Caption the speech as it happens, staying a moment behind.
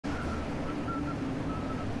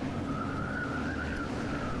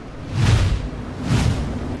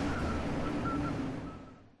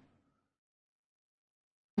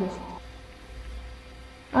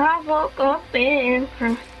I woke up in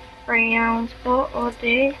 3 ounce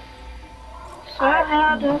body. So I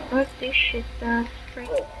had to put this shit down.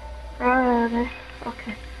 Friday.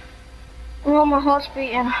 Okay. Oh, my heart's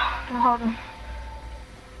beating. Hold on.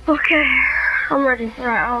 Okay, I'm ready.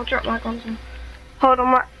 Right, I'll drop my guns in. Hold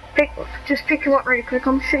on, just pick him up really quick.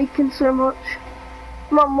 I'm shaking so much.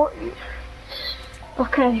 Mum, what?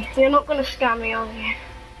 Okay, you're not gonna scam me, are you?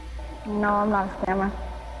 No, I'm not a scammer.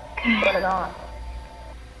 Okay. Put it on.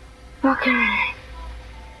 Okay.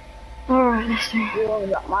 Alright, let's see. You wanna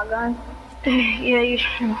drop my gun? Yeah, you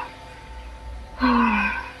should.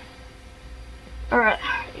 Alright,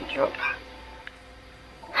 you drop.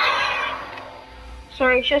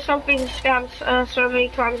 Sorry, it's just I've been scammed so many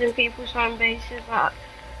times in people's home bases that...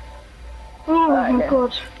 Oh my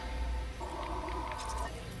god.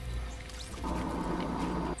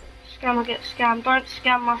 Scammer gets scammed. Don't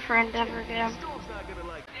scam my friend ever again.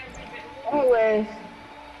 Anyways.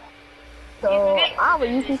 So, I will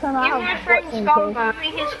usually turn on. Give my friend's gun back.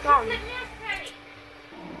 Give me his gun.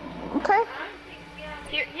 Okay.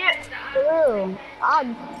 Yeah. Hello.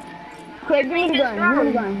 Craig, give me the gun. Give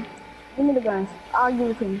me the gun. Give me the guns. I'll give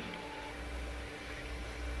it to you.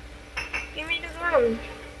 Give me the gun.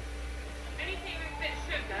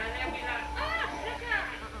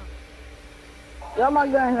 Drop my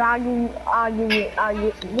guns. I'll give you.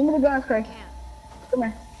 Give me the guns, Craig. Come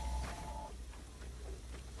here.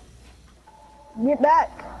 Get back.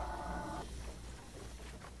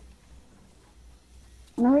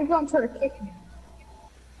 Now he's gonna try to kick me.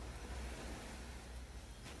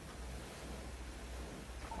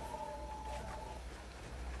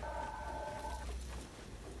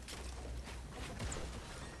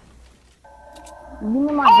 Give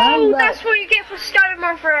me my guns back. That's what you get for scamming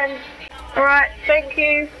my friend. Alright, thank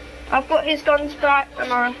you. I've got his guns back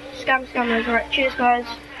and I scam scammers. Alright, cheers guys.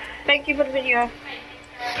 Thank you for the video.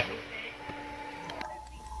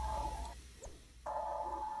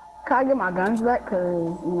 Can I get my guns back?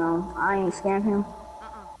 Cause, you know, I ain't scammed him.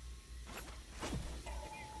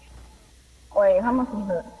 Wait, how much was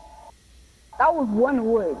that? That was 1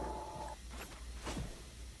 wood.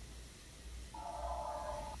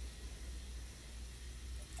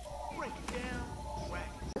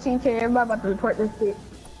 Everybody about to report this shit.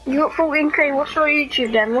 You got 14k, what's your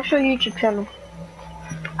YouTube then? What's your YouTube channel?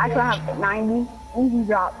 Actually, I have 90. Easy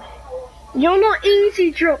drop. You're not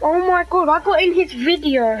easy drop. Oh my god, I got in his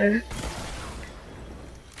video.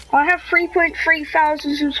 I have 3.3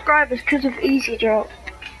 thousand subscribers because of easy drop.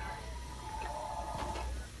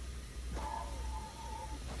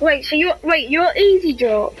 Wait, so you're easy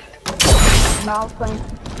drop? No, I was playing.